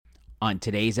On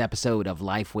today's episode of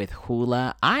Life with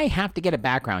Hula, I have to get a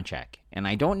background check, and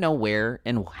I don't know where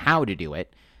and how to do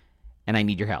it, and I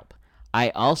need your help.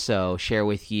 I also share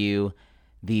with you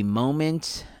the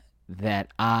moment that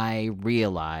I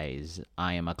realize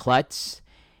I am a klutz,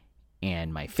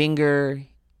 and my finger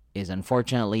is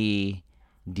unfortunately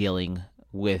dealing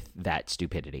with that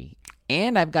stupidity.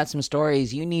 And I've got some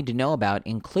stories you need to know about,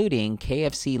 including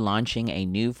KFC launching a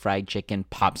new fried chicken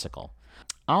popsicle.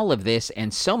 All of this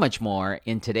and so much more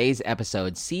in today's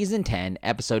episode, Season 10,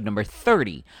 episode number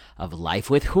 30 of Life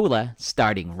with Hula,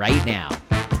 starting right now.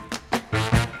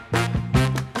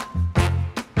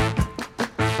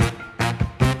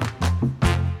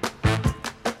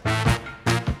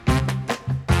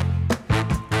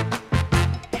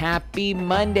 Happy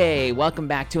Monday. Welcome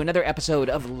back to another episode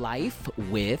of Life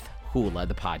with Hula,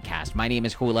 the podcast. My name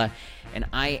is Hula, and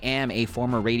I am a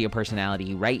former radio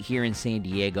personality right here in San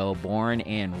Diego, born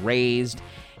and raised,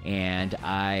 and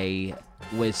I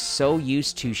was so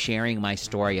used to sharing my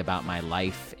story about my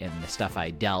life and the stuff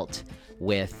I dealt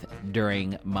with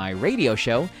during my radio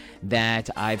show that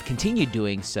I've continued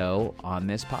doing so on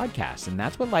this podcast, and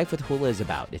that's what Life with Hula is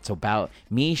about. It's about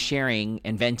me sharing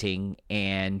and venting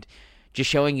and just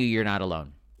showing you you're not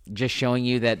alone, just showing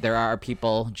you that there are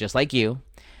people just like you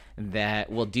that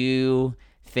will do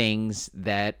things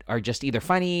that are just either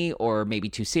funny or maybe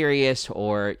too serious,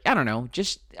 or I don't know,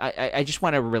 I just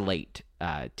want to relate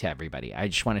to everybody. I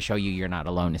just want to show you you're not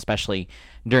alone, especially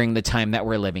during the time that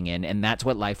we're living in, and that's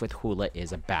what Life with Hula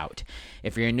is about.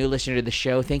 If you're a new listener to the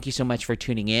show, thank you so much for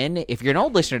tuning in. If you're an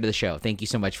old listener to the show, thank you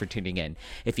so much for tuning in.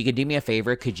 If you could do me a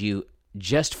favor, could you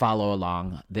just follow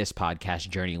along this podcast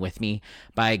journey with me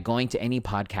by going to any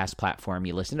podcast platform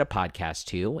you listen to podcasts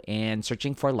to and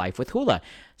searching for Life with Hula.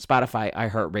 Spotify,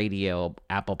 iHeartRadio,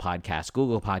 Apple Podcasts,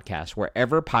 Google Podcasts,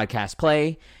 wherever podcasts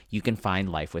play, you can find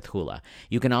Life with Hula.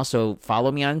 You can also follow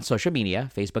me on social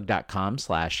media,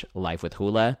 facebook.com/Life with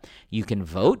Hula. You can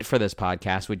vote for this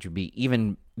podcast, which would be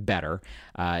even better.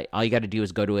 All you got to do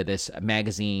is go to this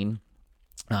magazine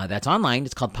that's online.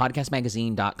 It's called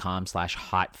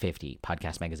podcastmagazine.com/hot50,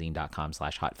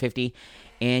 podcastmagazine.com/hot50.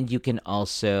 And you can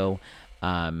also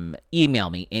email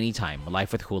me anytime,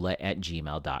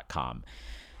 lifewithhula@gmail.com.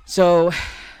 So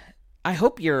I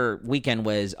hope your weekend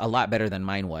was a lot better than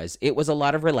mine was. It was a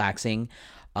lot of relaxing,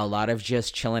 a lot of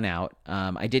just chilling out.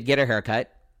 I did get a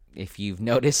haircut. If you've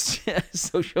noticed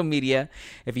social media,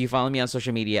 if you follow me on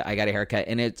social media, I got a haircut.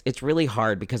 And it's really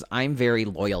hard because I'm very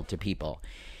loyal to people.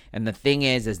 And the thing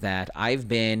is that I've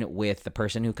been with the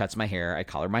person who cuts my hair. I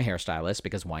call her my hairstylist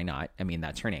because why not? I mean,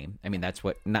 that's her name. I mean,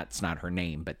 that's not her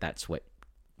name, but that's what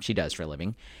she does for a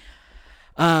living.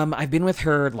 I've been with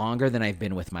her longer than I've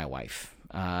been with my wife.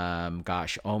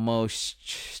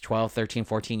 Almost 12, 13,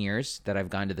 14 years that I've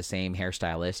gone to the same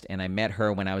hairstylist. And I met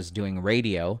her when I was doing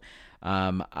radio.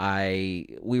 We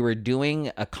were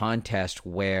doing a contest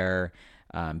where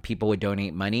people would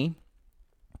donate money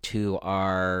to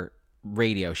our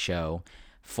radio show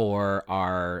for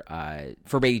our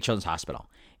for Beatty Children's Hospital,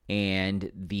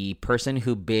 and the person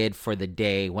who bid for the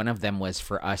day, one of them was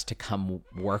for us to come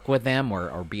work with them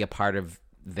or be a part of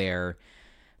their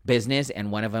business,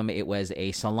 and one of them, it was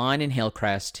a salon in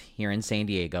Hillcrest here in San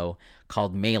Diego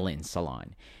called Malin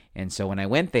Salon. And so when I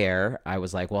went there, I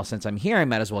was like, well, since I'm here, I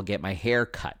might as well get my hair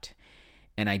cut.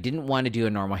 And I didn't want to do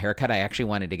a normal haircut. I actually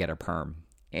wanted to get a perm.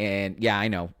 And yeah, I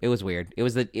know it was weird.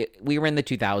 We were in the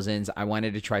 2000s. I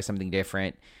wanted to try something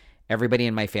different. Everybody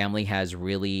in my family has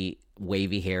really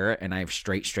wavy hair, and I have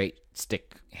straight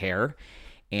stick hair.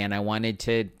 And I wanted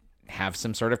to have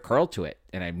some sort of curl to it.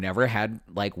 And I've never had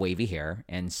like wavy hair.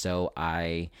 And so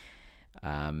they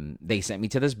sent me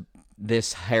to this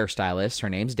hairstylist. Her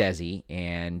name's Desi,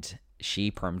 and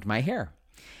she permed my hair.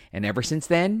 And ever since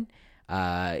then,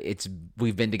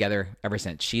 we've been together ever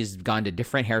since. She's gone to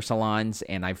different hair salons,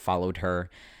 and I've followed her.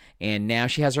 And now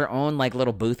she has her own like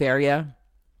little booth area.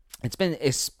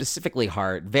 It's specifically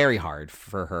very hard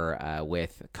for her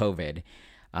with COVID,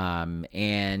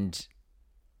 and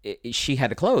she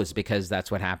had to close because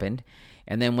that's what happened.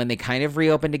 And then when they kind of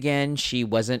reopened again, she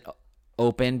wasn't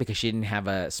open because she didn't have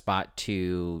a spot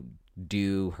to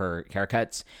do her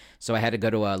haircuts. So I had to go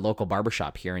to a local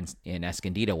barbershop here in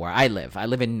Escondido where I live. I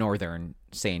live in northern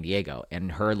San Diego,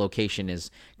 and her location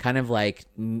is kind of like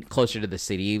closer to the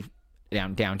city,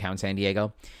 downtown San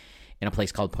Diego, in a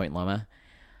place called Point Loma.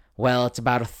 Well, it's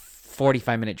about a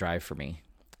 45-minute drive for me.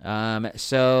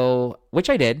 Which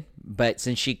I did, but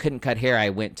since she couldn't cut hair, I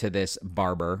went to this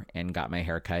barber and got my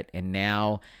hair cut. And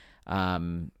now,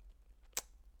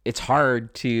 it's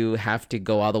hard to have to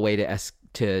go all the way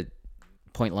to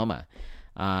Point Loma.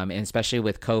 And especially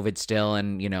with COVID still,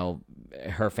 and,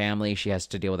 her family, she has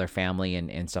to deal with her family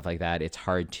and stuff like that. It's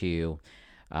hard to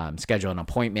schedule an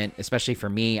appointment, especially for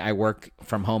me. I work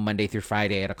from home Monday through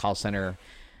Friday at a call center.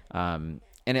 And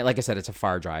like I said, it's a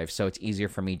far drive, so it's easier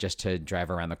for me just to drive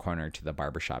around the corner to the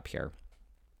barbershop here.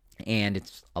 And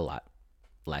it's a lot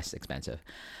less expensive,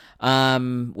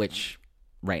 which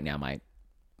right now my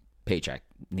paycheck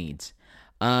needs.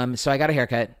 So I got a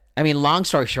haircut. I mean, long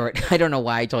story short, I don't know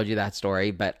why I told you that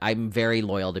story, but I'm very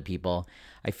loyal to people.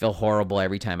 I feel horrible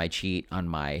every time I cheat on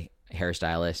my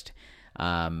hairstylist.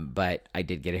 But I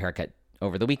did get a haircut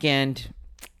over the weekend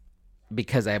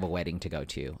because I have a wedding to go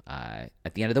to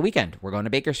at the end of the weekend. We're going to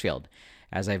Bakersfield,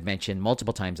 as I've mentioned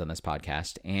multiple times on this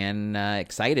podcast, and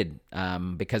excited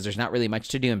because there's not really much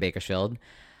to do in Bakersfield.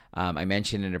 I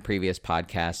mentioned in a previous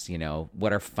podcast,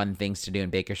 what are fun things to do in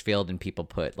Bakersfield, and people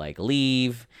put like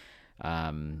leave,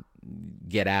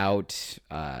 get out,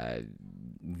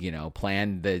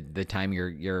 plan the time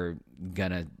you're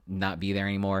gonna not be there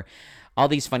anymore. All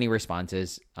these funny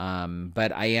responses.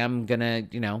 But I am gonna,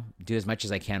 do as much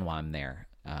as I can while I'm there.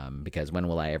 Because when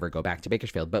will I ever go back to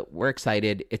Bakersfield? But we're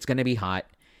excited. It's gonna be hot,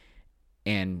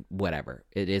 and whatever.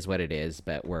 It is what it is.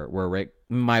 But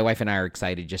my wife and I are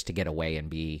excited just to get away and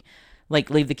be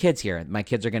leave the kids here. My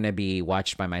kids are gonna be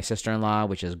watched by my sister-in-law,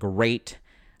 which is great.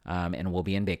 And we'll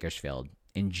be in Bakersfield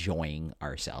enjoying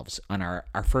ourselves on our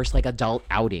first adult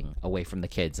outing away from the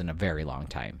kids in a very long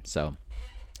time. So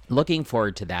looking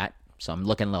forward to that. So I'm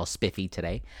looking a little spiffy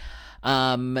today.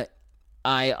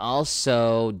 I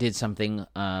also did something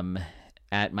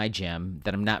at my gym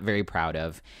that I'm not very proud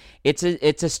of. It's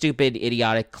a stupid,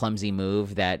 idiotic, clumsy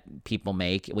move that people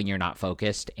make when you're not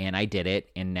focused, and I did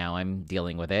it, and now I'm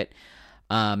dealing with it.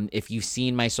 If you've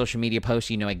seen my social media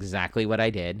posts, you know exactly what I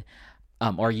did,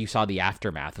 or you saw the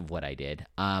aftermath of what I did.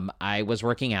 I was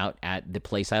working out at the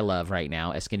place I love right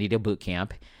now, Escondido Boot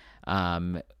Camp.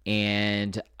 And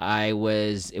did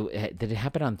it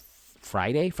happen on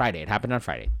Friday? Friday. It happened on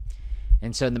Friday.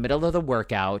 And so in the middle of the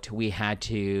workout, we had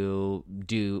to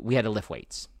lift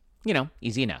weights,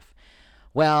 easy enough.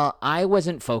 Well, I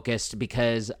wasn't focused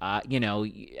because,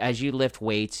 as you lift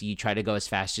weights, you try to go as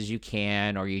fast as you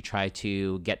can, or you try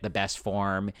to get the best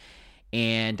form.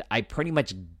 And I pretty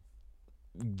much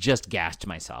just gassed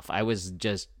myself. I was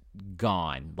just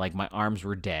gone. My arms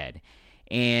were dead.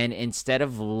 And instead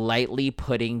of lightly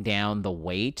putting down the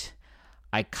weight,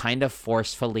 I kind of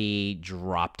forcefully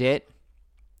dropped it.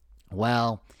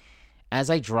 Well, as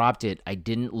I dropped it, I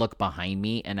didn't look behind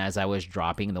me. And as I was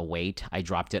dropping the weight, I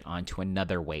dropped it onto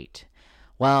another weight.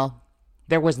 Well,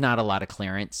 there was not a lot of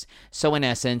clearance. So in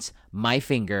essence, my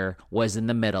finger was in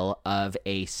the middle of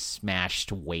a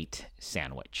smashed weight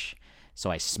sandwich.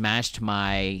 So I smashed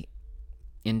my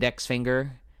index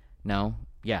finger.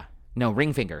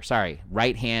 Ring finger. Sorry.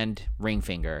 Right hand ring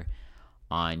finger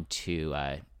onto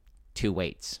 2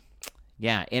 weights.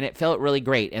 Yeah. And it felt really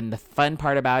great. And the fun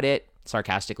part about it,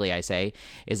 sarcastically I say,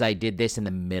 is I did this in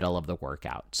the middle of the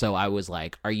workout. So I was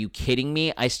like, are you kidding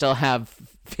me? I still have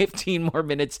 15 more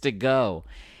minutes to go.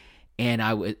 And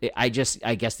I guess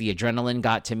the adrenaline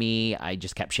got to me. I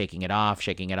just kept shaking it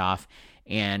off.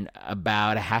 And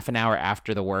about a half an hour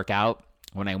after the workout,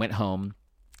 when I went home,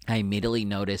 I immediately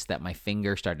noticed that my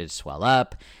finger started to swell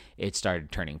up. It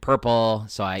started turning purple.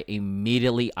 So I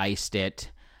immediately iced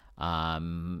it,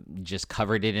 just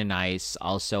covered it in ice.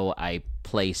 Also, I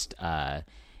placed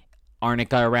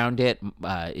arnica around it.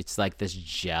 It's like this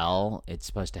gel. It's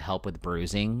supposed to help with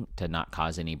bruising, to not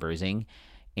cause any bruising,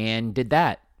 and did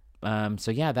that.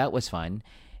 So yeah, that was fun.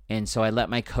 And so I let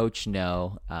my coach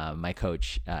know,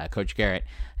 Coach Garrett.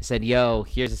 I said, yo,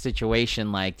 here's a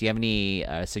situation. Do you have any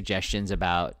suggestions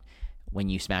about when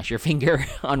you smash your finger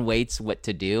on weights, what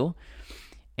to do?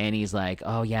 And he's like,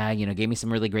 oh, yeah, gave me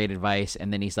some really great advice.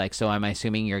 And then he's like, so I'm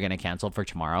assuming you're going to cancel for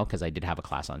tomorrow, because I did have a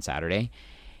class on Saturday.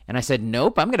 And I said,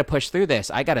 nope, I'm going to push through this.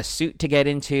 I got a suit to get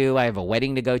into. I have a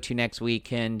wedding to go to next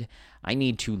weekend. I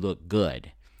need to look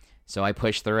good. So I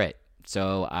pushed through it.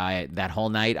 So that whole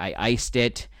night, I iced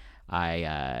it.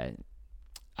 I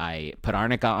put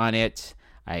arnica on it.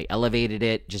 I elevated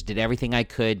it, just did everything I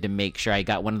could to make sure I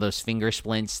got one of those finger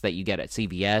splints that you get at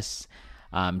CVS.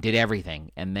 Did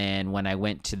everything. And then when I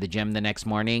went to the gym the next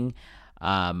morning,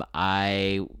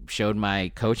 I showed my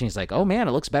coach, and he's like, oh man,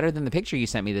 it looks better than the picture you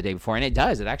sent me the day before. And it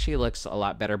does. It actually looks a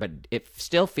lot better, but it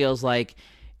still feels like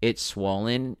it's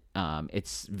swollen.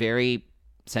 It's very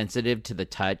sensitive to the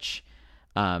touch.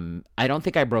 I don't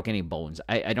think I broke any bones.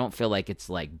 I don't feel like it's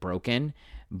broken,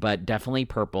 but definitely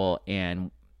purple,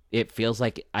 and it feels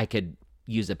like I could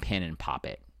use a pin and pop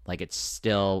it. It's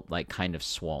still kind of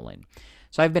swollen.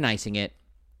 So I've been icing it.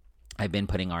 I've been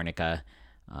putting arnica.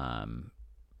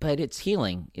 but it's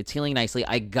healing. It's healing nicely.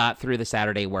 I got through the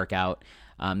Saturday workout.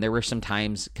 There were some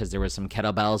times because there was some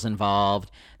kettlebells involved.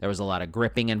 There was a lot of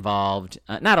gripping involved.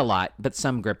 Not a lot, but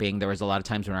some gripping. There was a lot of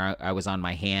times when I was on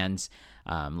my hands,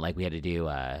 like we had to do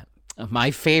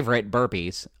my favorite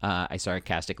burpees, I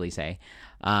sarcastically say.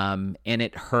 And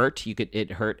it hurt.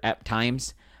 It hurt at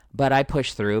times, but I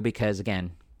pushed through because,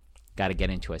 again, got to get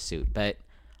into a suit. But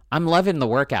I'm loving the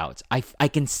workouts. I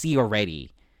can see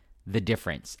already the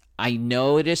difference. I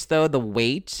noticed, though, the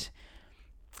weight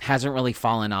hasn't really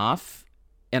fallen off.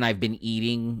 And I've been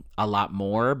eating a lot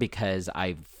more because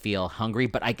I feel hungry,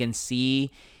 but I can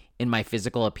see in my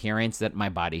physical appearance that my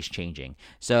body's changing.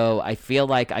 So I feel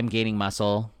like I'm gaining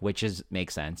muscle, which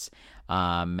makes sense.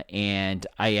 And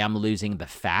I am losing the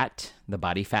fat. The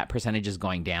body fat percentage is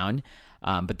going down,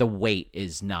 but the weight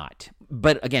is not.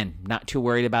 But again, not too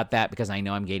worried about that because I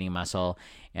know I'm gaining muscle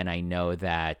and I know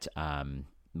that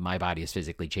my body is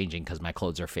physically changing because my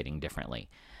clothes are fitting differently.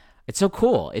 It's so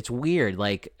cool. It's weird.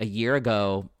 Like a year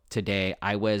ago today,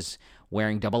 I was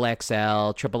wearing double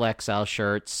XL, triple XL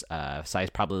shirts, size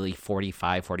probably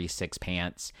 45, 46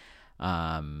 pants,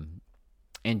 and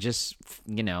just,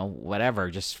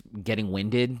 whatever, just getting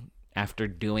winded after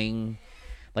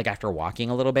walking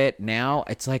a little bit. Now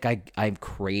it's like I've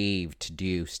craved to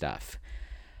do stuff.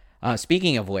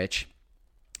 Speaking of which,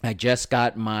 I just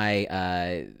got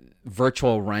my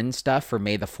virtual run stuff for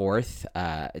May the 4th.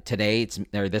 Today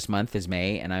this month is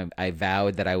May, and I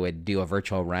vowed that I would do a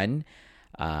virtual run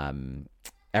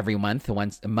every month,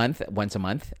 once a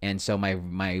month. And so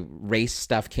my race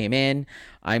stuff came in.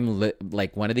 I'm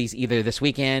like one of these either this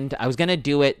weekend. I was gonna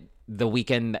do it the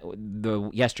weekend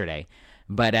yesterday,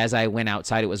 but as I went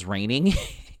outside, it was raining,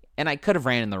 and I could have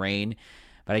ran in the rain,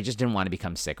 but I just didn't want to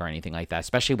become sick or anything like that,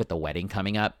 especially with the wedding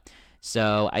coming up.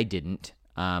 So I didn't.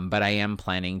 But I am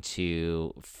planning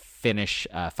to finish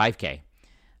 5K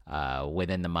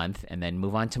within the month and then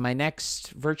move on to my next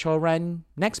virtual run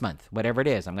next month, whatever it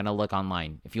is. I'm going to look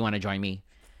online. If you want to join me,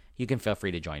 you can feel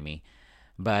free to join me.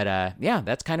 But yeah,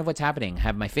 that's kind of what's happening.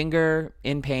 Have my finger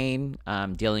in pain,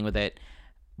 dealing with it.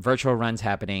 Virtual runs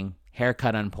happening.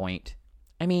 Haircut on point.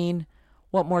 I mean,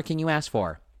 what more can you ask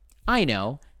for? I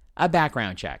know, a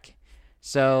background check.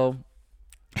 So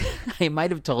I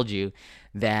might have told you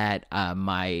that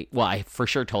I for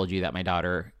sure told you that my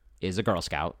daughter is a Girl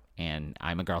Scout and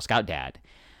I'm a Girl Scout dad.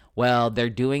 Well, they're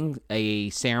doing a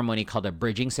ceremony called a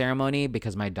bridging ceremony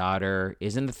because my daughter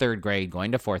is in the 3rd grade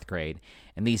going to 4th grade.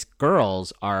 And these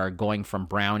girls are going from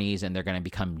brownies and they're going to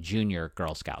become junior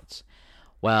Girl Scouts.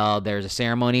 Well, there's a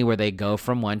ceremony where they go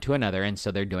from one to another. And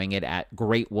so they're doing it at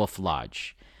Great Wolf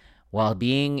Lodge. While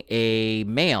being a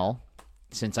male,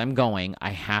 since I'm going,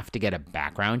 I have to get a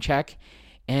background check.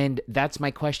 And that's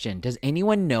my question. Does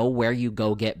anyone know where you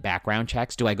go get background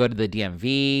checks? Do I go to the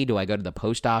DMV? Do I go to the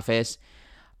post office?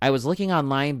 I was looking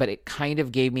online, but it kind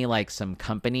of gave me like some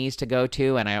companies to go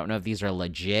to. And I don't know if these are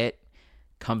legit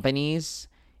companies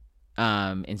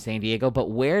in San Diego. But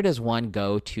where does one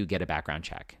go to get a background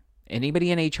check?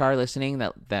 Anybody in HR listening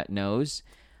that knows,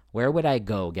 where would I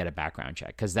go get a background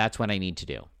check? Because that's what I need to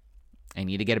do. I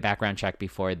need to get a background check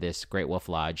before this Great Wolf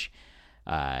Lodge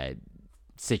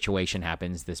situation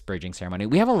happens, this bridging ceremony.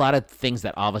 We have a lot of things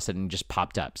that all of a sudden just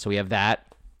popped up. So we have that.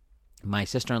 My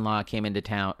sister-in-law came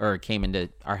into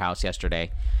our house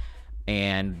yesterday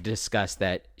and discussed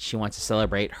that she wants to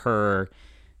celebrate her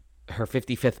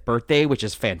 55th birthday, which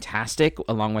is fantastic,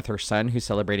 along with her son who's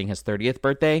celebrating his 30th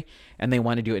birthday, and they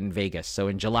want to do it in Vegas. So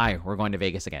in July, we're going to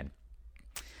Vegas again.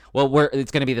 Well,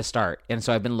 it's going to be the start. And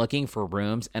so I've been looking for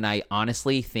rooms, and I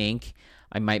honestly think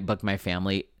I might book my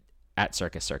family at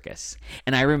Circus Circus.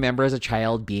 And I remember as a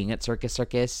child being at Circus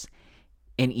Circus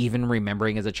and even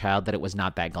remembering as a child that it was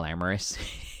not that glamorous.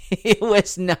 It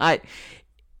was not,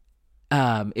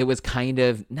 it was kind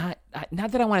of not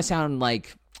that I want to sound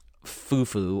like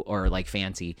foo-foo or like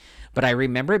fancy, but I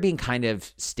remember it being kind of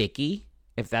sticky,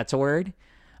 if that's a word,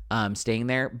 staying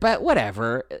there. But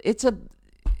whatever, it's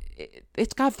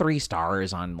got 3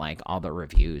 stars on like all the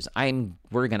reviews.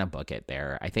 We're gonna book it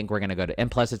there. I think we're gonna go to,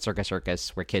 and plus it's Circus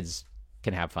Circus where kids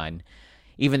can have fun.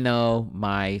 Even though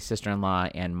my sister-in-law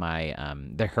and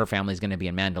her family's gonna be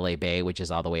in Mandalay Bay, which is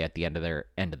all the way at the end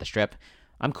of the strip,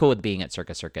 I'm cool with being at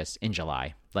Circus Circus in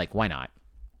July. Like, why not?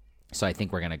 So I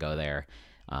think we're gonna go there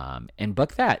and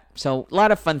book that. So a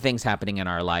lot of fun things happening in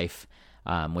our life,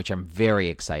 which I'm very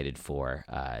excited for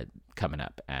coming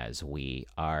up as we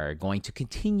are going to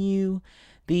continue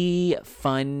the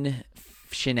fun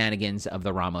shenanigans of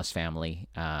the Ramos family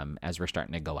as we're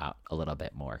starting to go out a little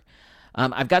bit more.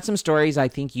 I've got some stories I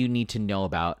think you need to know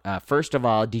about. First of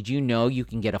all, did you know you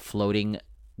can get a floating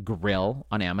grill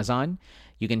on Amazon.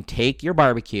 You can take your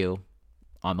barbecue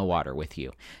on the water with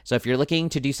you. So if you're looking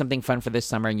to do something fun for this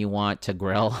summer and you want to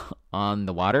grill on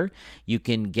the water, you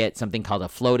can get something called a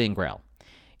floating grill.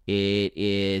 It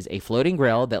is a floating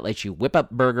grill that lets you whip up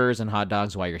burgers and hot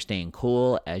dogs while you're staying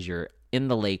cool as you're in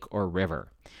the lake or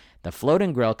river. The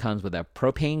floating grill comes with a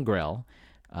propane grill,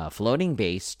 floating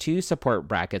base, 2 support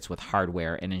brackets with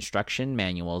hardware, and instruction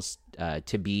manuals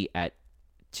to be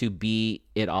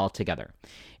it all together.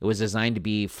 It was designed to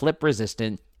be flip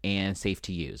resistant and safe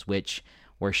to use, which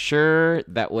we're sure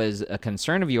that was a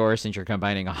concern of yours since you're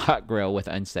combining a hot grill with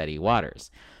unsteady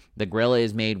waters. The grill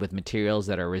is made with materials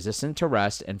that are resistant to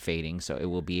rust and fading, so it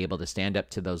will be able to stand up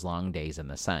to those long days in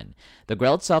the sun. The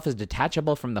grill itself is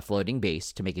detachable from the floating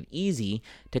base to make it easy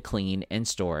to clean and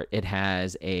store. It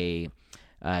has a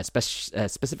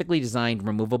specifically designed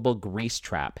removable grease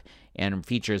trap and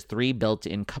features 3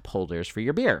 built-in cup holders for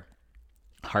your beer,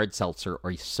 hard seltzer,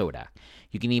 or soda.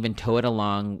 You can even tow it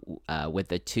along with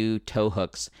the 2 tow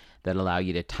hooks that allow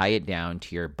you to tie it down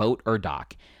to your boat or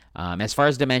dock. As far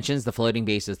as dimensions, the floating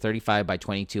base is 35 by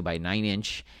 22 by 9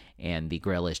 inch, and the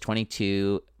grill is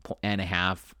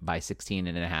 22.5 by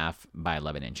 16.5 by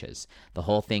 11 inches. The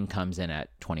whole thing comes in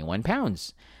at 21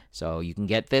 pounds. So you can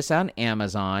get this on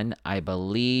Amazon. I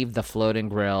believe the floating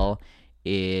grill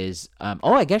is,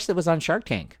 I guess it was on Shark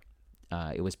Tank.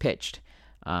 It was pitched.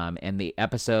 And the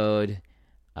episode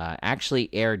actually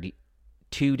aired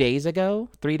 3 days ago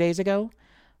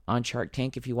on Shark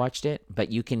Tank if you watched it.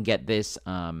 But you can get this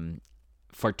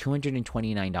for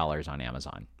 $229 on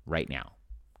Amazon right now.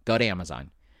 Go to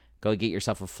Amazon. Go get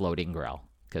yourself a floating grill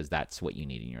because that's what you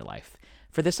need in your life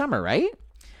for the summer, right?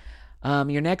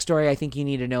 Your next story I think you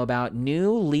need to know about.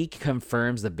 New leak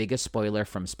confirms the biggest spoiler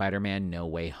from Spider-Man No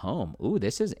Way Home. Ooh,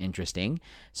 this is interesting.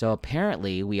 So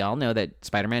apparently we all know that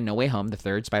Spider-Man No Way Home, the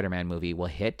 3rd Spider-Man movie, will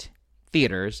hit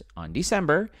theaters on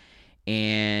December.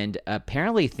 And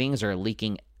apparently things are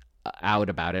leaking out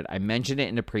about it. I mentioned it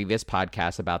in a previous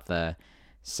podcast about the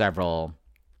several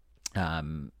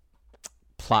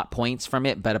plot points from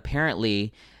it. But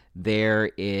apparently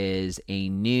there is a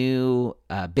new,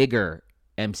 bigger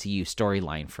MCU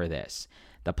storyline for this.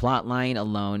 The plot line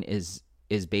alone is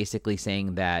basically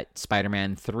saying that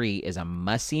Spider-Man 3 is a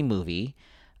must-see movie.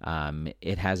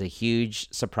 It has a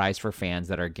huge surprise for fans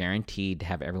that are guaranteed to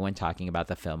have everyone talking about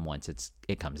the film once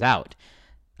it comes out.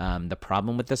 The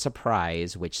problem with the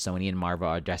surprise, which Sony and Marvel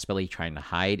are desperately trying to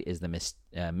hide, is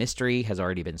the mystery has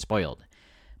already been spoiled.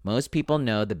 Most people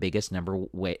know the biggest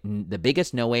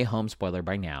No Way Home spoiler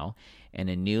by now, and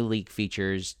a new leak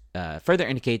features further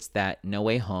indicates that No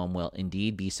Way Home will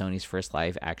indeed be Sony's first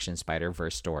live-action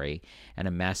Spider-Verse story and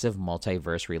a massive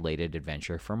multiverse-related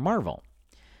adventure for Marvel.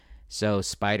 So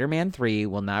Spider-Man 3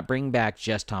 will not bring back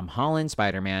just Tom Holland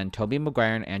Spider-Man. Tobey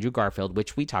Maguire and Andrew Garfield,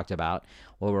 which we talked about,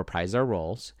 will reprise their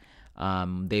roles.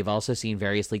 They've also seen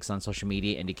various leaks on social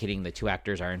media indicating the 2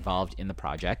 actors are involved in the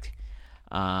project.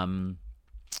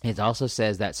 It also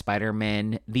says that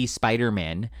the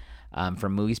Spider-Men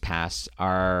from movies past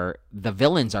the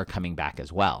villains are coming back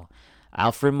as well.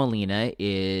 Alfred Molina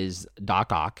is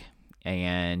Doc Ock,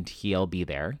 and he'll be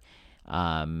there.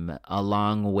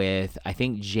 Along with, I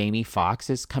think Jamie Foxx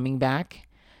is coming back,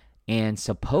 and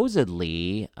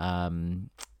supposedly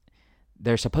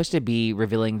they're supposed to be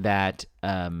revealing that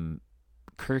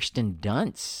Kirsten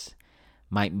Dunst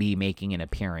might be making an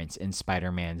appearance in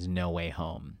Spider-Man's No Way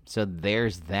Home. So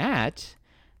there's that.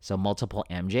 So multiple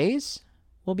MJs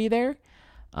will be there.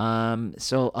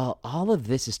 So all of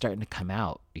this is starting to come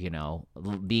out,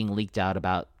 being leaked out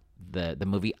about the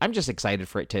movie. I'm just excited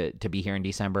for it to be here in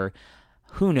December.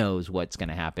 Who knows what's going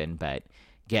to happen, but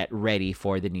get ready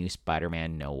for the new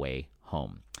Spider-Man No Way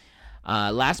Home.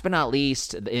 Last but not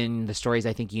least, in the stories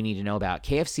I think you need to know about,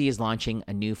 KFC is launching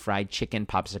a new fried chicken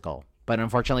popsicle, but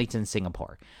unfortunately it's in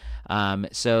Singapore.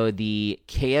 So the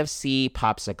KFC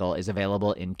popsicle is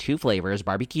available in 2 flavors,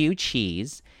 barbecue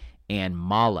cheese and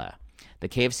mala. The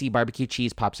KFC barbecue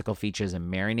cheese popsicle features a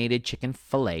marinated chicken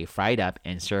fillet fried up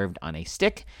and served on a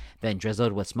stick, then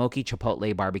drizzled with smoky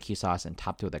chipotle barbecue sauce and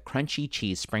topped with a crunchy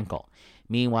cheese sprinkle.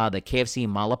 Meanwhile, the KFC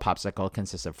mala popsicle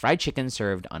consists of fried chicken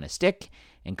served on a stick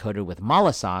and coated with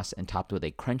mala sauce and topped with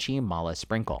a crunchy mala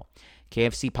sprinkle.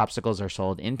 KFC popsicles are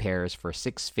sold in pairs for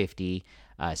 $6.50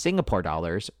 Singapore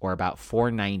dollars, or about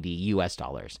 $4.90 US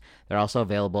dollars. They're also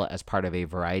available as part of a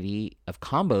variety of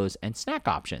combos and snack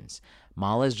options.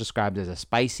 Mala is described as a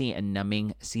spicy and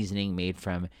numbing seasoning made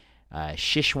from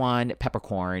Sichuan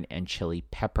peppercorn and chili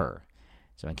pepper.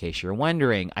 So in case you're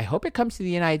wondering, I hope it comes to the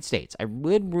United States. I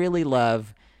would really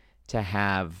love to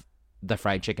have the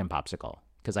fried chicken popsicle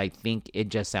because I think it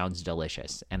just sounds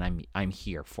delicious, and I'm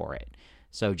here for it.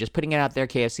 So just putting it out there,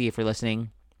 KFC, if you're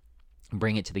listening,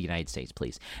 bring it to the United States,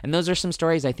 please. And those are some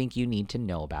stories I think you need to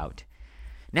know about.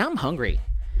 Now I'm hungry.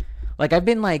 Like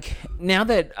now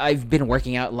that I've been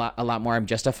working out a lot more, I'm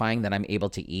justifying that I'm able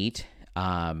to eat.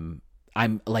 I'm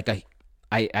like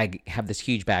I have this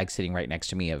huge bag sitting right next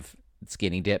to me of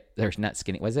skinny dip. There's not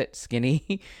skinny. Was it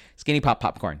skinny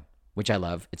popcorn, which I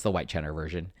love. It's the white cheddar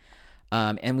version.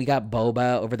 And we got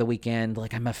boba over the weekend.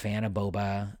 Like, I'm a fan of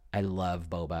boba. I love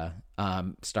boba.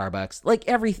 Starbucks, like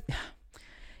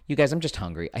you guys, I'm just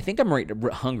hungry. I think I'm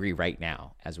hungry right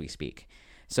now as we speak.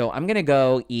 So I'm going to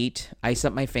go eat, ice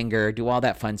up my finger, do all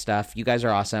that fun stuff. You guys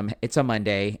are awesome. It's a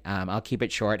Monday. I'll keep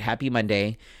it short. Happy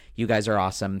Monday. You guys are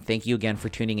awesome. Thank you again for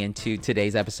tuning into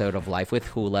today's episode of Life with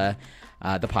Hula,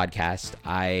 the podcast.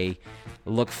 I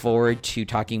look forward to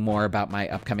talking more about my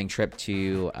upcoming trip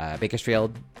to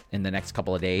Bakersfield in the next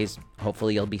couple of days.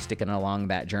 Hopefully you'll be sticking along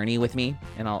that journey with me,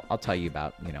 and I'll tell you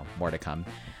about, more to come.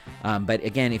 But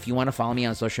again, if you want to follow me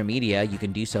on social media, you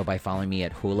can do so by following me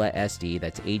at HulaSD.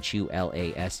 That's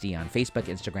HULASD on Facebook,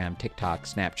 Instagram, TikTok,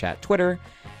 Snapchat, Twitter,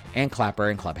 and Clapper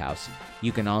and Clubhouse.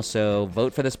 You can also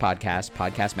vote for this podcast,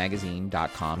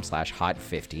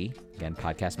 podcastmagazine.com/hot50. Again,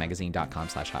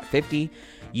 podcastmagazine.com/hot50.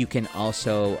 You can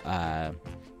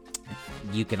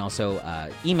also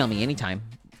email me anytime,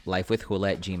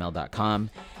 lifewithhula@gmail.com.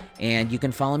 And you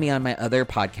can follow me on my other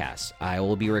podcasts. I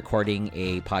will be recording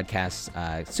a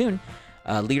podcast soon,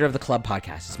 Leader of the Club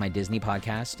podcast. It's my Disney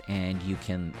podcast, and you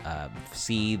can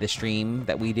see the stream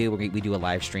that we do. We do a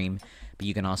live stream, but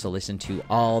you can also listen to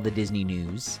all the Disney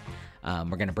news.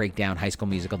 We're going to break down High School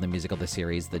Musical, the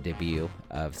series, the debut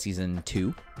of season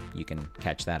 2. You can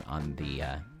catch that on the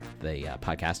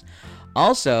podcast.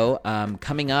 Also,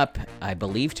 coming up, I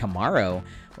believe tomorrow,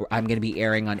 I'm going to be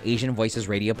airing on Asian Voices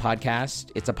Radio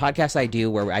podcast. It's a podcast I do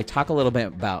where I talk a little bit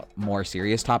about more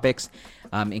serious topics,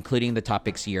 including the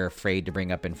topics you're afraid to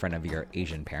bring up in front of your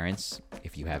Asian parents,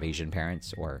 if you have Asian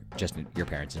parents, or just your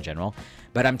parents in general.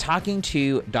 But I'm talking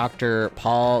to Dr.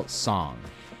 Paul Song.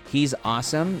 He's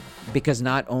awesome because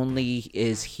not only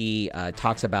is he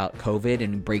talks about COVID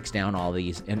and breaks down all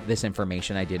this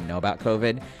information I didn't know about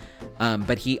COVID,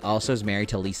 but he also is married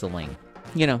to Lisa Ling,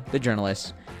 the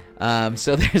journalist.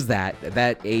 So there's that.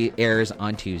 That airs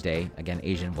on Tuesday. Again,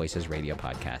 Asian Voices Radio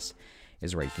podcast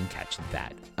is where you can catch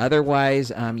that.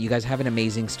 Otherwise, you guys have an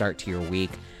amazing start to your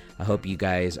week. I hope you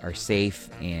guys are safe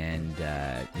and,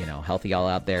 healthy all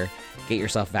out there. Get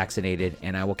yourself vaccinated,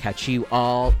 and I will catch you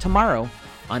all tomorrow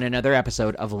on another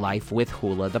episode of Life with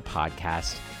Hula, the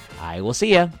podcast. I will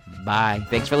see ya. Bye.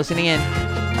 Thanks for listening in.